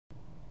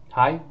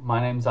Hi, my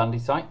name's Andy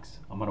Sykes.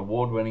 I'm an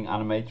award-winning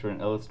animator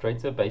and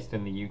illustrator based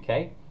in the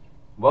UK.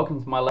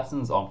 Welcome to my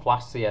lessons on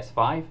Flash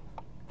CS5.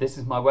 This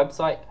is my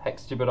website,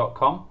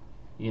 hexjibber.com.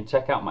 You can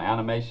check out my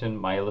animation,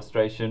 my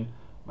illustration,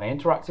 my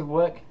interactive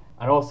work,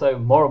 and also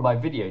more of my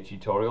video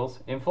tutorials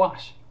in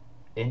Flash.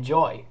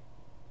 Enjoy!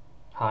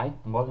 Hi,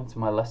 and welcome to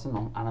my lesson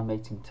on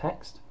animating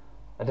text.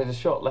 I did a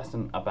short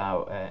lesson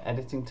about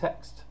editing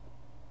text,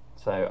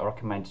 so I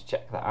recommend you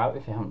check that out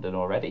if you haven't done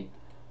already.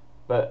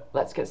 But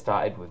let's get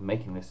started with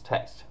making this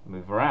text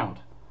move around.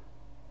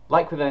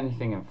 Like with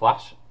anything in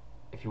Flash,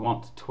 if you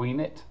want to tween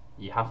it,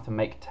 you have to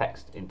make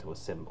text into a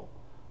symbol.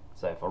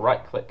 So if I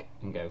right click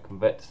and go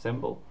convert to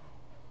symbol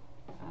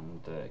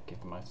and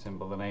give my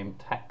symbol the name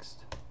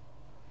text,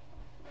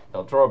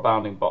 it'll draw a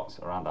bounding box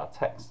around our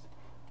text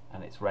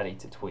and it's ready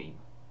to tween.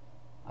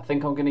 I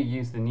think I'm going to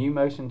use the new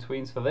motion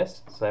tweens for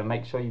this, so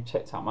make sure you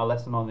checked out my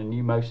lesson on the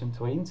new motion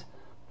tweens.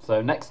 So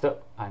next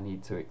up, I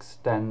need to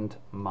extend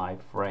my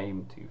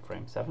frame to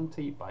frame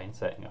 70 by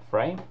inserting a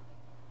frame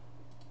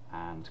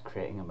and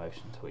creating a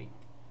motion tween.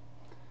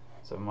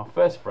 So in my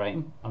first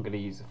frame, I'm going to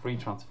use the free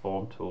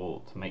transform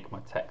tool to make my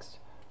text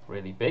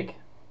really big.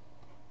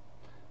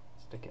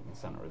 Stick it in the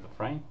center of the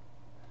frame.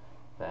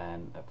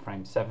 Then at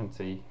frame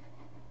 70,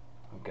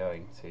 I'm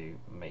going to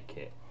make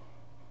it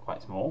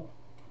quite small.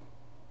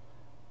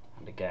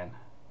 And again,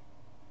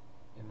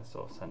 in the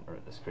sort of center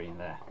of the screen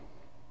there.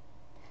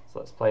 So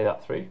let's play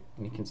that through,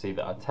 and you can see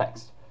that our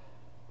text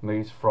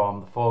moves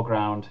from the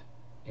foreground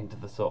into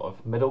the sort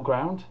of middle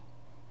ground.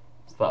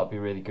 So that'll be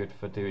really good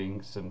for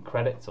doing some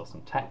credits or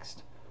some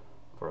text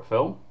for a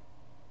film.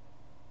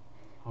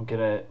 I'm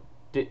going to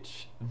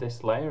ditch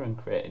this layer and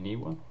create a new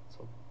one,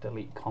 so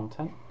delete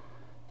content.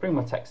 Bring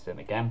my text in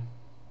again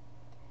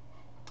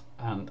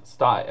and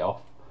start it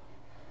off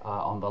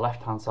on the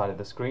left hand side of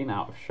the screen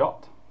out of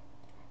shot.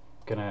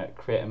 I'm going to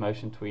create a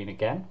motion tween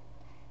again.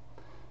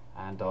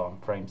 And on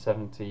frame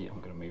 70,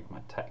 I'm going to move my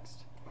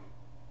text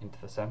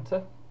into the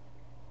center.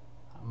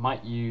 I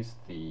might use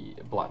the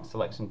black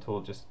selection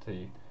tool just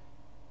to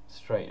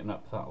straighten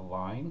up that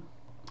line.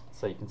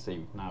 So you can see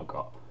we've now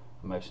got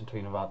a motion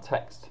tween of our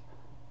text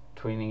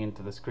tweening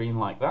into the screen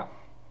like that.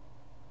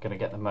 Going to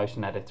get the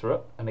motion editor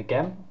up, and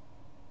again,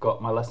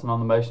 got my lesson on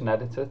the motion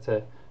editor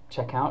to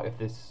check out if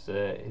this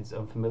is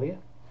unfamiliar.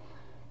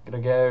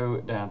 Going to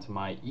go down to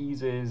my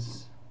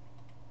eases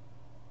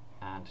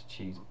and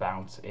choose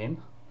bounce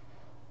in,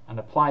 and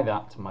apply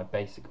that to my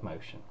basic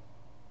motion.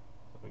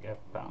 So we go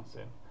bounce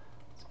in.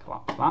 Let's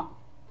collapse that.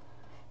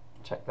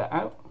 Check that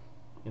out.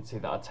 You can see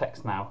that our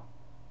text now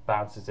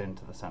bounces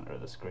into the center of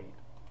the screen.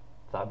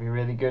 That'd be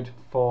really good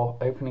for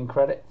opening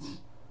credits,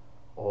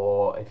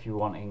 or if you're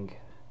wanting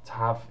to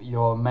have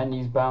your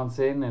menus bounce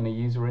in a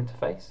user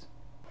interface.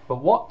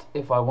 But what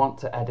if I want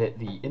to edit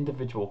the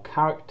individual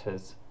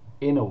characters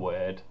in a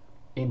word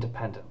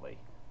independently?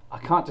 I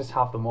can't just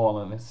have them all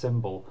in a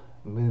symbol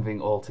moving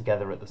all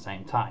together at the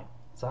same time.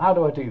 So how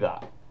do I do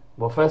that?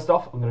 Well, first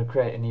off, I'm going to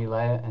create a new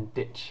layer and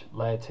ditch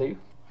layer 2.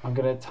 I'm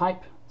going to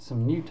type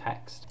some new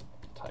text.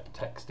 Type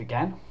text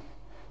again.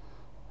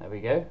 There we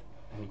go.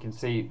 And you can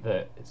see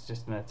that it's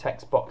just in a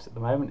text box at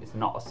the moment. It's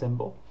not a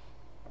symbol.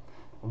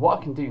 And what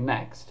I can do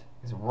next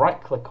is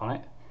right click on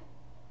it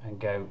and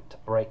go to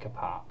break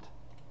apart.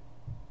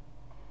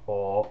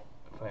 Or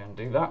if I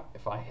undo that,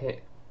 if I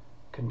hit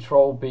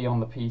Control B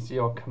on the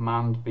PC or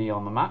Command B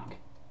on the Mac,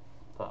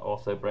 that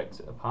also breaks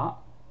it apart.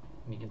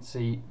 And you can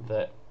see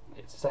that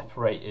it's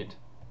separated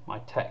my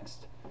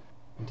text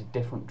into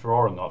different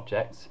drawing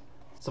objects.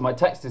 So my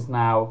text is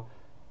now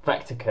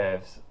vector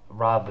curves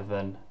rather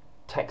than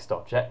text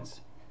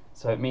objects.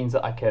 So it means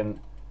that I can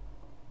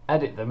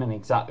edit them in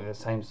exactly the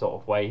same sort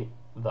of way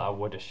that I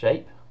would a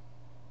shape.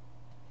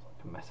 So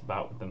I can mess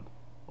about with them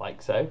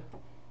like so.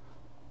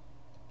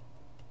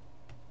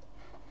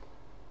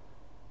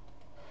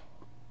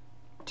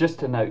 Just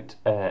to note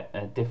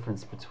a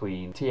difference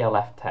between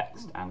TLF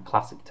text and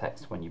classic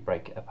text when you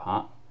break it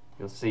apart,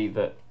 you'll see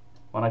that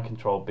when I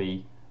Control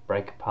B,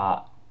 break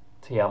apart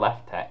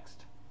TLF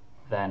text,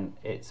 then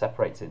it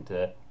separates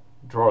into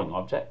drawing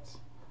objects.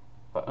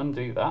 If I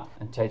undo that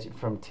and change it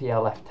from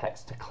TLF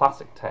text to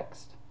classic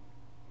text,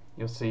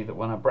 you'll see that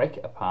when I break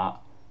it apart,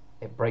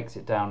 it breaks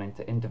it down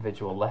into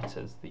individual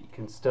letters that you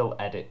can still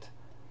edit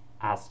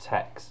as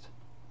text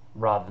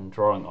rather than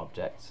drawing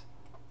objects.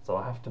 So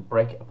I have to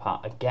break it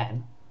apart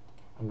again,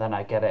 and then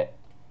I get it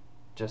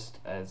just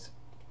as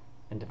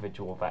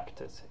individual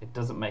vectors. It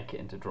doesn't make it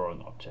into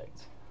drawing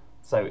objects.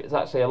 So it's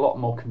actually a lot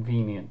more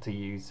convenient to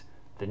use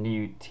the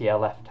new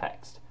TLF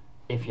text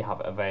if you have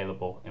it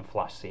available in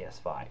Flash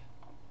CS5.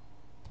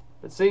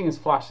 But seeing as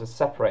Flash has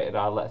separated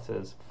our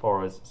letters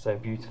for us so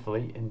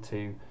beautifully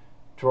into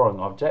drawing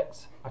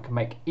objects, I can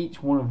make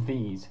each one of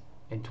these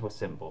into a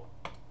symbol.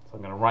 So I'm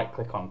going to right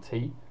click on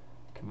T,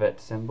 convert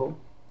to symbol,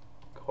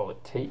 call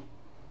it T,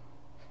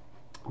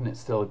 and it's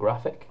still a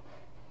graphic.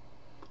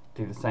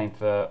 Do the same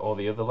for all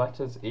the other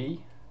letters. E,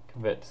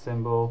 convert to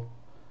symbol,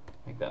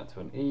 make that to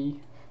an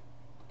E,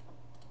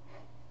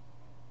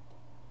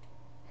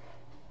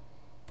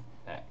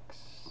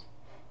 X,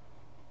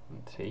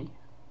 and T.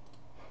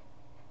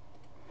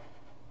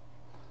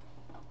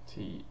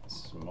 T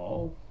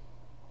small.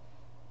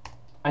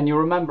 And you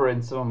remember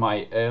in some of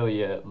my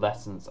earlier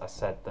lessons I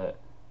said that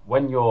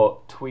when you're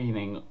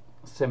tweening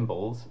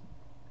symbols,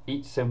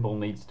 each symbol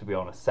needs to be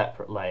on a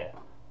separate layer.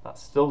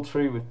 That's still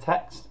true with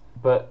text,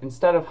 but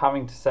instead of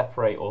having to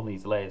separate all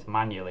these layers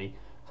manually,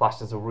 Flash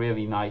does a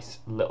really nice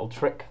little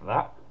trick for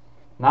that.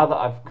 Now that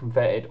I've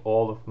converted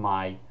all of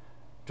my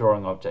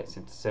drawing objects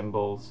into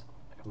symbols,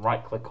 I can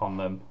right click on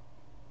them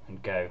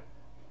and go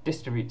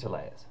distribute to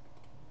layers.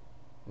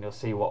 And you'll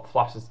see what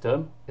Flash has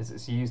done is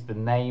it's used the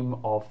name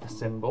of the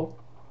symbol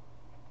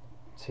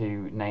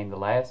to name the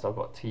layer. So I've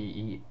got T,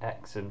 E,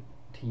 X and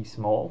T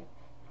small,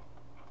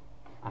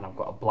 and I've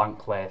got a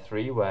blank layer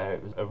 3 where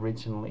it was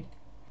originally.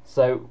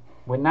 So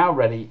we're now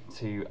ready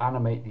to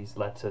animate these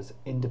letters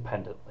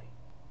independently.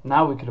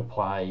 Now we could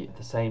apply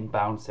the same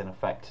bouncing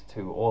effect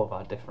to all of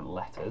our different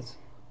letters.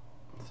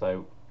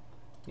 So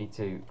we need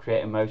to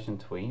create a motion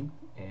tween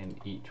in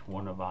each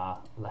one of our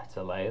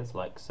letter layers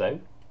like so.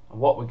 And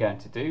what we're going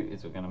to do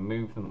is we're going to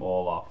move them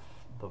all off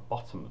the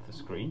bottom of the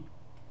screen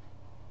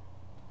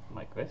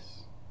like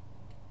this,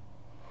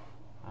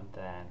 and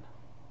then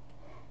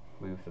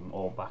move them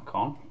all back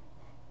on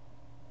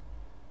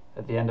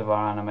at the end of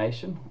our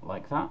animation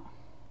like that.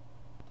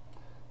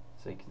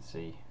 So you can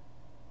see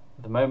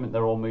at the moment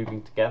they're all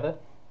moving together,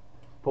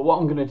 but what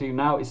I'm going to do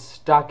now is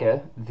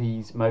stagger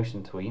these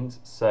motion tweens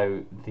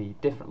so the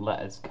different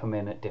letters come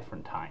in at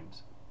different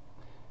times.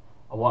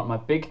 I want my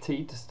big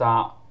T to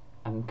start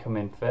and come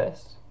in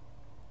first.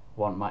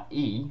 I want my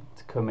E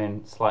to come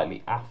in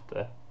slightly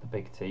after the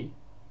big T.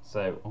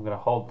 So I'm going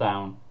to hold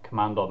down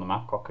Command on the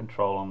Mac or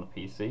Control on the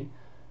PC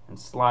and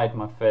slide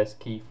my first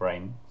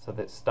keyframe so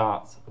that it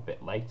starts a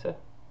bit later.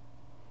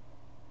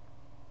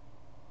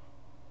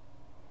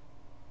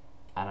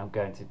 And I'm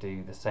going to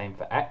do the same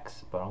for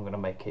X, but I'm going to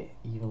make it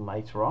even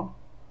later on.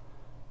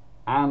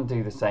 And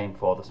do the same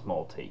for the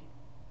small t.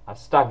 I've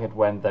staggered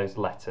when those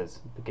letters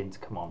begin to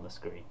come on the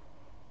screen.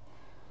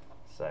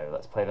 So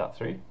let's play that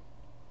through. You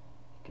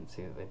can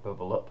see that they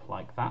bubble up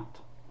like that.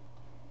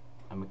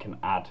 And we can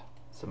add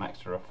some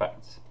extra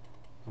effects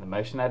in the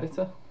motion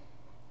editor.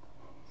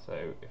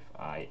 So if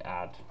I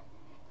add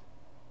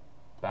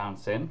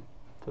bounce in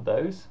for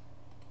those,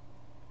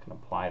 I can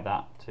apply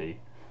that to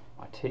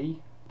my T.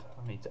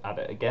 I need to add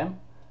it again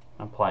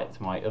and apply it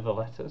to my other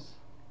letters.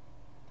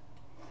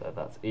 So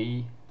that's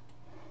E,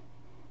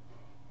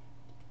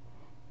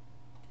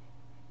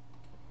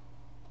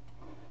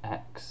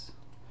 X,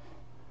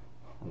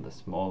 and the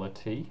smaller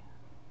t.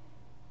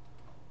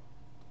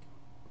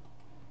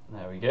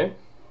 There we go.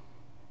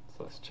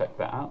 So let's check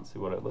that out, see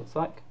what it looks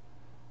like.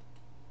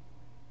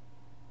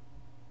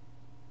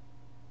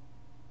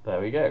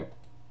 There we go.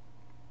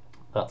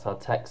 That's our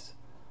text,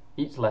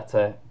 each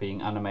letter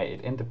being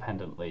animated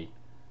independently,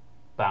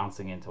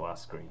 bouncing into our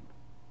screen.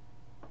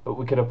 But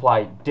we could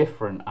apply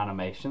different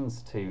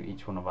animations to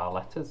each one of our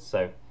letters.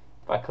 So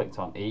if I clicked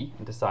on E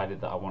and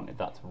decided that I wanted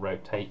that to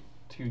rotate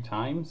 2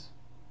 times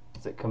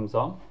as it comes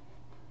on,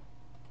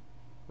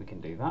 we can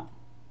do that.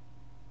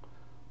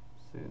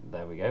 So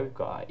there we go, we've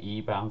got our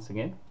E bouncing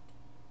in,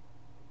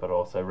 but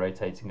also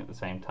rotating at the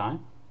same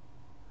time.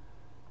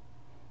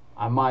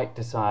 I might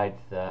decide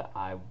that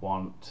I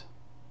want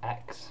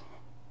X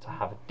to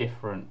have a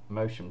different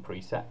motion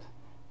preset.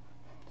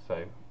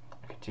 So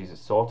I could choose a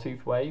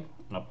sawtooth wave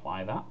and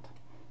apply that.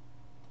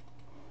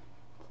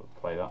 So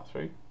play that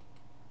through.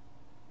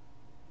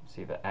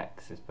 See that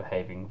X is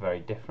behaving very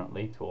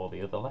differently to all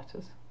the other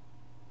letters.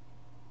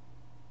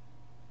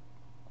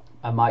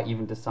 I might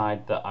even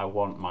decide that I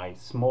want my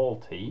small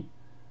t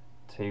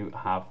to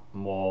have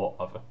more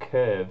of a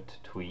curved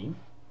tween,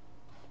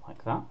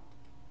 like that.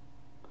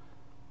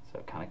 So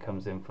it kind of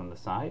comes in from the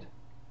side.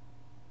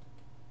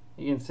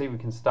 You can see we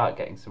can start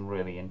getting some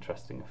really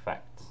interesting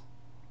effects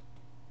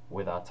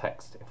with our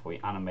text if we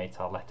animate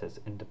our letters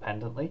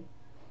independently.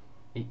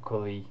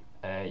 Equally,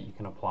 you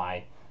can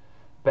apply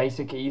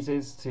basic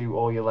eases to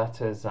all your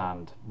letters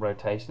and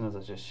rotation as I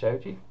just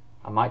showed you.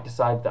 I might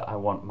decide that I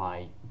want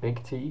my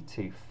big T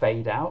to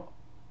fade out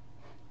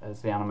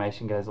as the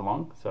animation goes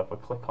along. So if I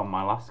click on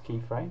my last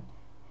keyframe,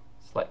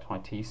 select my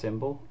T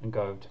symbol and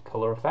go over to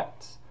color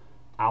effects,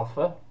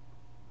 alpha,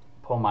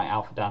 pull my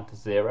alpha down to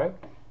 0,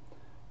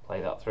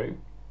 play that through.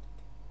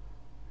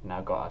 We've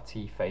now got our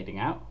T fading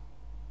out.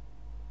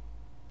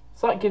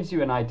 So that gives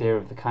you an idea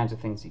of the kinds of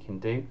things you can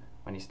do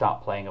when you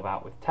start playing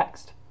about with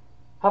text.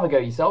 Have a go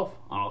yourself,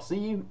 and I'll see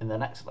you in the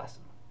next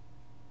lesson.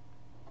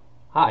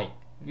 Hi,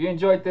 if you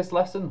enjoyed this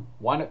lesson,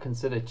 why not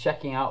consider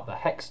checking out the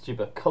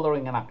hexjibber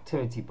colouring and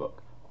activity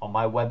book on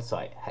my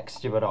website,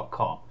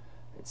 hexjibber.com.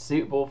 It's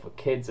suitable for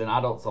kids and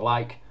adults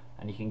alike,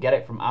 and you can get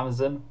it from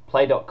Amazon,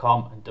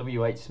 Play.com and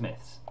WH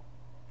Smith's.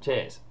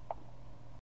 Cheers.